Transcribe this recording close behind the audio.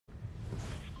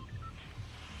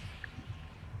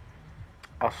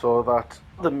I saw that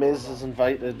The Miz has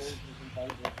invited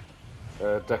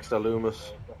Dexter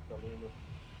Loomis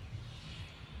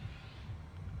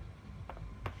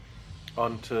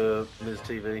onto Miz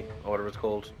TV, or whatever it's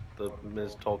called, the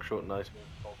Miz talk show tonight.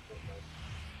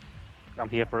 I'm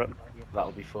here for it.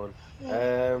 That'll be fun.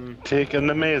 Taking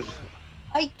the Miz.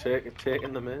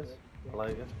 Taking the Miz. I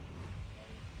like it.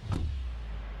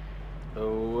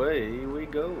 Away we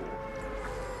go.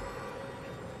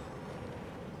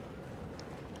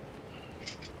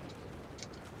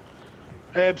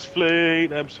 Ebbs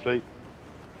fleet, Ebbs fleet.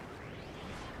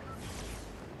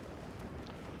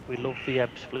 We love the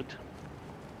Ebbs fleet.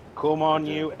 Come on,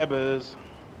 you Ebbers.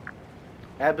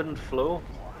 Ebb and flow.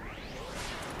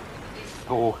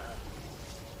 Oh.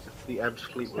 It's the Ebbs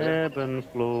fleet. Ebb and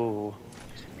flow.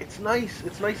 It's nice.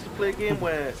 It's nice to play a game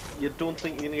where you don't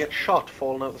think you're gonna get shot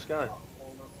falling out of the sky.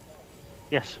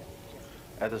 Yes.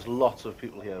 There's lots of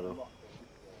people here though.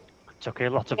 It's okay,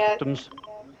 lots of victims.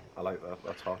 I like that.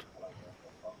 That's hot.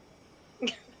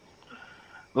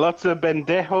 Lots of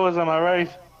bendejos, am I right?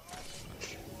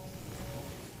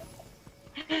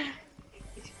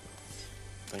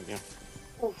 Thank you.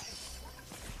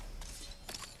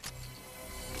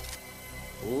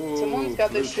 Ooh, Someone's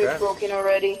got their shit broken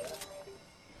already.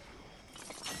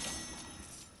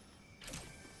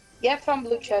 Yeah, I found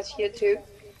blue chest here too.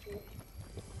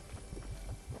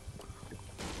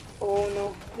 Oh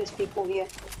no, there's people here.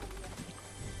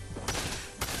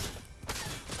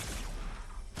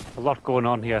 A lot going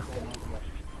on here.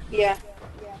 Yeah.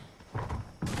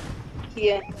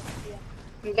 Here.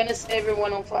 I'm gonna set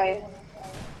everyone on fire.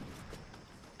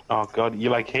 Oh god, you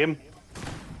like him?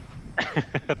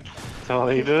 That's all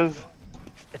he does.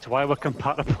 It's why we're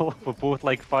compatible. We're both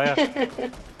like fire.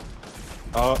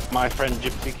 Oh, my friend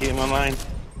Gypsy came online.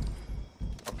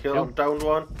 I'll kill him. Down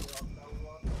one.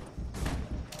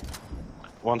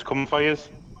 One's coming for you.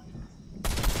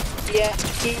 Yeah,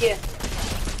 here.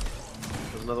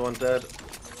 There's another one dead.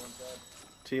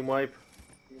 Team wipe.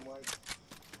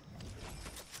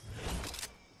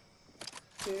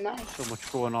 Nice. So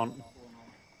much going on.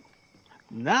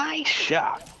 Nice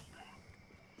shot.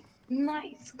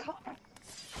 Nice car.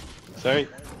 Sorry.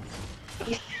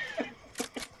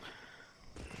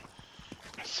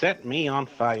 Set me on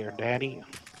fire, Daddy.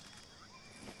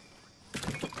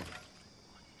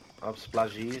 I have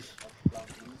splashies.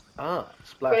 Ah,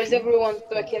 splashies. Where's everyone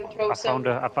so I can throw some?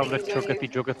 I found a things on you?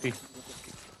 juggety.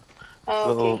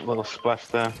 Oh, okay. Little splash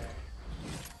there.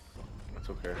 That's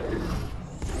okay.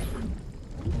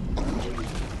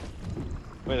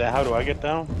 Wait there, how do I get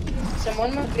down?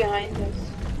 Someone was behind us.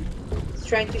 He's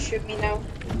trying to shoot me now.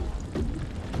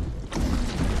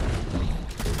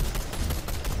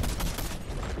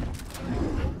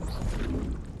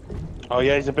 Oh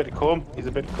yeah, he's a bit of comb. He's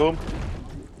a bit of comb.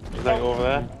 He's like over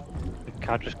there. The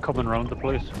cat just coming around the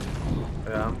place.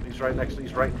 Yeah, he's right next.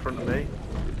 He's right in front of me.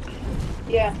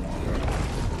 Yeah.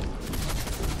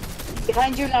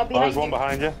 Behind you now, Oh, behind there's one you.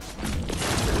 behind you.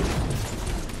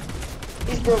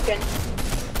 He's broken.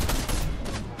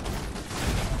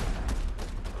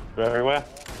 Very well.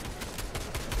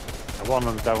 One of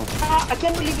them's down. Ah, I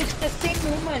can't believe it's the same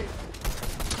woman.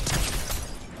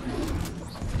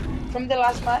 From the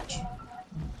last match.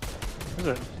 Is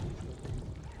it?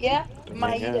 Yeah,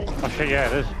 my Yeah. Oh shit, yeah,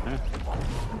 it is. Yeah.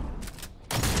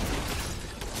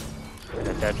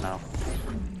 They're dead now.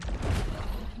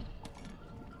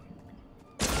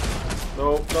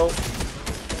 No, no.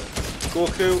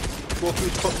 Goku's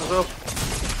putting us up.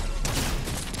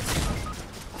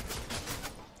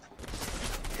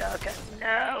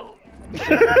 No!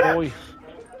 Boy.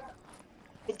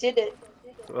 I did it.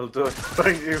 Well done.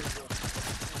 Thank you.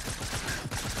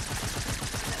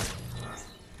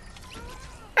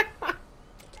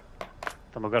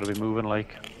 Then we've got to be moving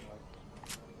like.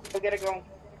 We gotta go.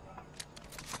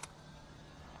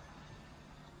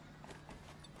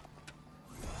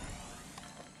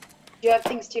 Do you have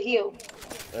things to heal?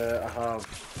 I have.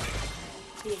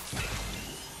 Yeah.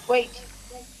 Wait.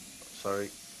 Sorry.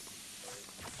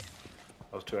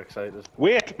 I was too excited.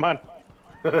 Wait, man.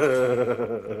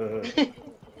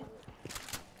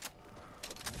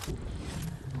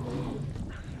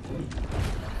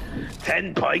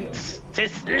 10 points to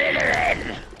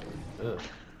Slytherin!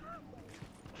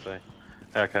 Sorry.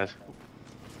 There, guys.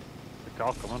 The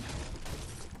car coming.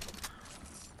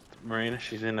 Marina,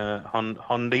 she's in a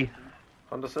Hyundai.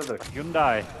 Honda Civic,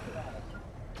 Hyundai.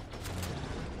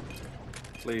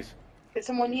 please. Did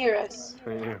someone hear us?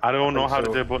 Thank you. I don't know think how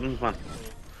so. to do buttons, man.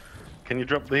 Can you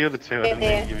drop the other two? I didn't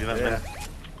mean to give you that Yeah. minute.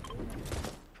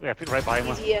 Yeah, put it right behind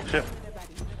He's me. here. Shit.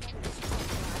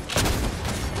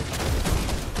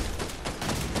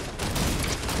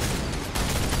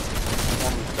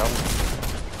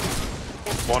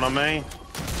 One on me.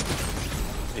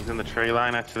 He's in the tree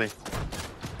line actually.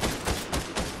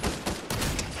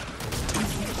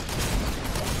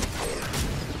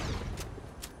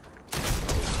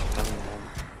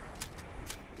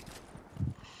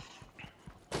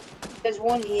 There's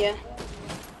one here.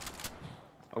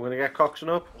 I'm gonna get Coxon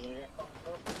up.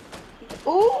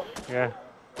 Ooh! Yeah,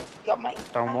 Got my.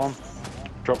 down one.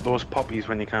 Drop those poppies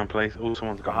when you can't place. Oh,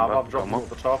 someone's got I've them dropped back. him at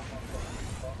the top.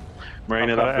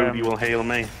 Marina, I've got, that booty will hail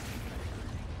me.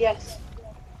 Yes.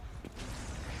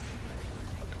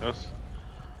 Us.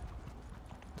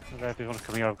 If you want to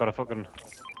come here, I've got a fucking.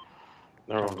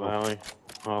 They're over the alley.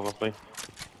 Oh, lovely.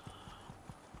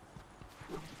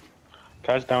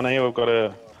 Guys, down here we've got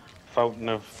a fountain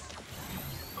of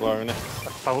glory in it. A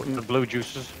fountain of blue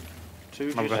juices.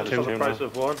 Two I've got juices two. for the price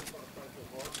of one.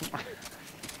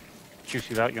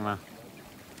 Juicy that, you know.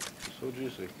 So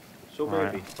juicy. So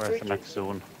Right, baby. where's the next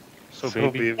zone? So So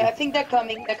baby. baby. Yeah, I think they're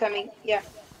coming. They're coming. Yeah.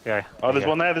 Yeah. Oh, there's yeah.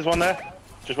 one there, there's one there.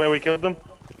 Just where we killed them.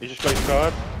 He just got his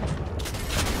card.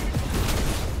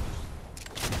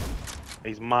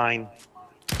 He's mine.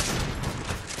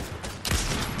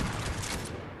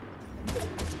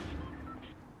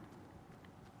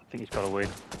 I think he's got away.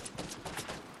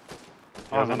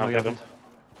 He hasn't, no, I'll he get him.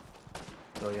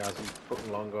 hasn't. No, he hasn't.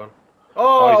 Fucking long gone.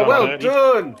 Oh, he's Oh, on well 30.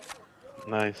 done!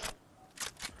 Nice.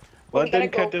 We Well gotta done,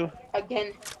 go kiddo.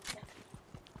 again.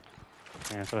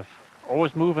 Yeah, sort of.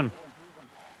 Always moving.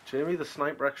 Jamie, the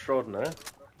sniper extraordinaire.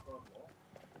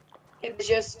 It's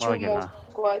just Well, two you more know.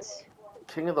 squads.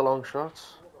 King of the long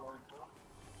shots.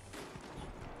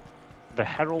 The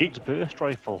Herald's burst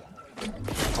rifle.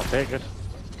 I'll take it.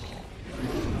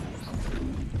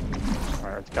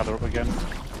 Right, let's gather up again.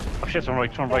 Oh shit, someone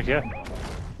right here.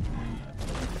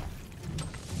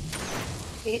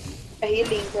 A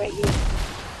healing right here.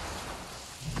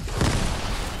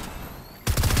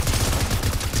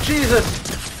 Jesus!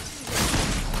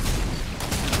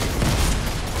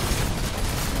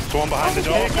 Someone behind the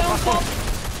door. Down top.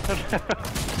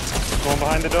 Someone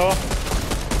behind the door.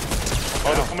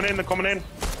 Oh, they're coming in, they're coming in.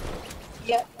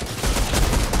 Yeah.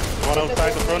 One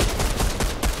outside the front.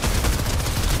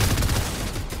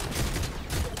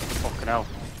 Fucking hell.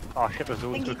 Oh shit, there's I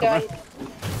zones think he coming. died.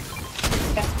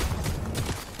 Yeah.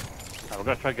 Oh, we're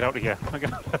gonna try to get out of here.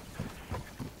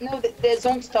 No, the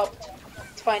zone stopped.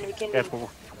 It's fine. We can Yeah, leave. but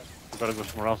we've got to go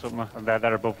somewhere else, haven't we? And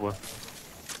they're above us.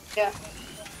 Yeah.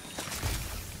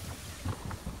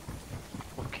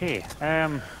 Okay, Right,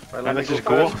 And me let's just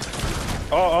go. first.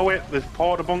 Oh, wait, there's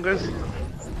porta bunkers.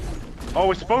 Oh,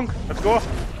 it's spunk. Let's go.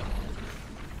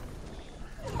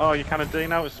 Oh, you can't do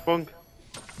now. It's spunk.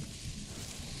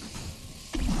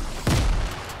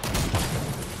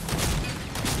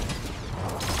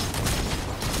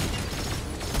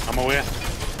 I'm away.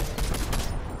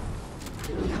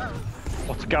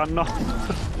 what's going on?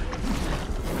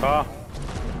 Car.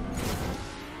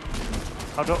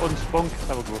 How do I unspunk?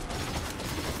 Have a go.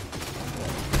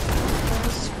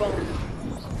 Spawn.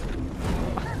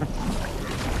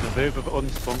 The verb of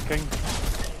unspunking.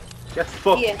 Get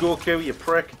fucked, Yeah. Goku, you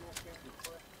prick.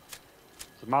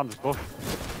 It's a man's bush.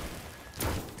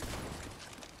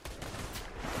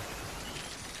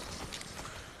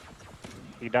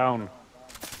 He down.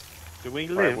 Do we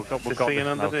Right, live we've to got see this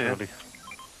another now, day? surely.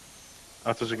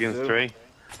 That's us against Do. 3.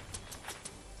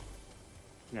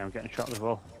 Yeah, I'm getting shot as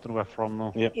well. Don't know where from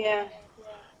though. Yep. Yeah.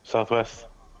 Southwest.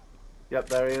 Yep,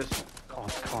 there he is.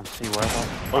 Can't see where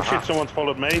though. Oh shit, someone's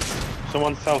followed me.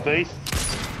 Someone's southeast.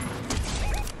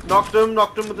 Knocked him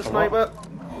with the sniper.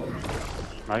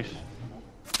 Nice.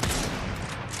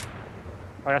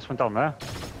 Oh, yes, one down there.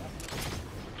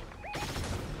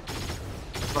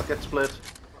 Let's not get split.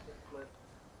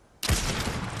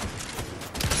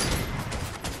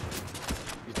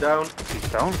 He's down. He's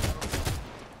down.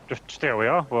 Just stay where we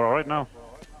are. We're alright now.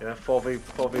 Yeah,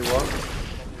 4v1.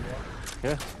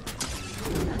 Yeah.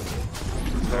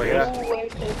 Oh yeah. Oh, where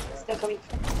is they're coming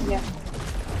from? Yeah.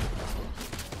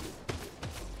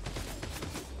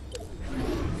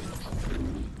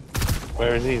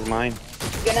 Where is he? He's mine.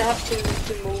 You're gonna have to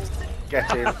move.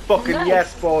 Get in. Fucking Nice.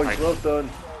 yes, boys. Nice. Well done.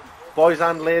 Boys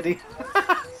and lady.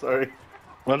 Sorry.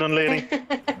 Well done, lady.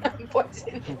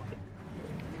 Poison.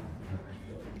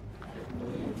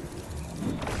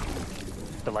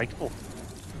 Delightful.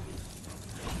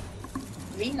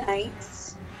 Very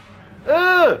nice.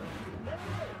 Can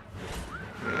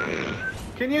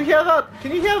you hear that?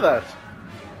 Can you hear that?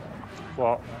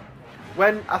 What?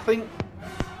 When I think.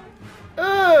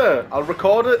 I'll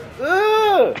record it.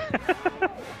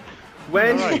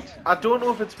 When Right. I don't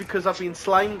know if it's because I've been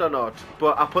slimed or not,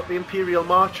 but I put the Imperial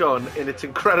March on and it's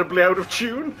incredibly out of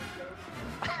tune.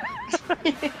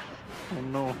 Oh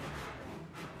no.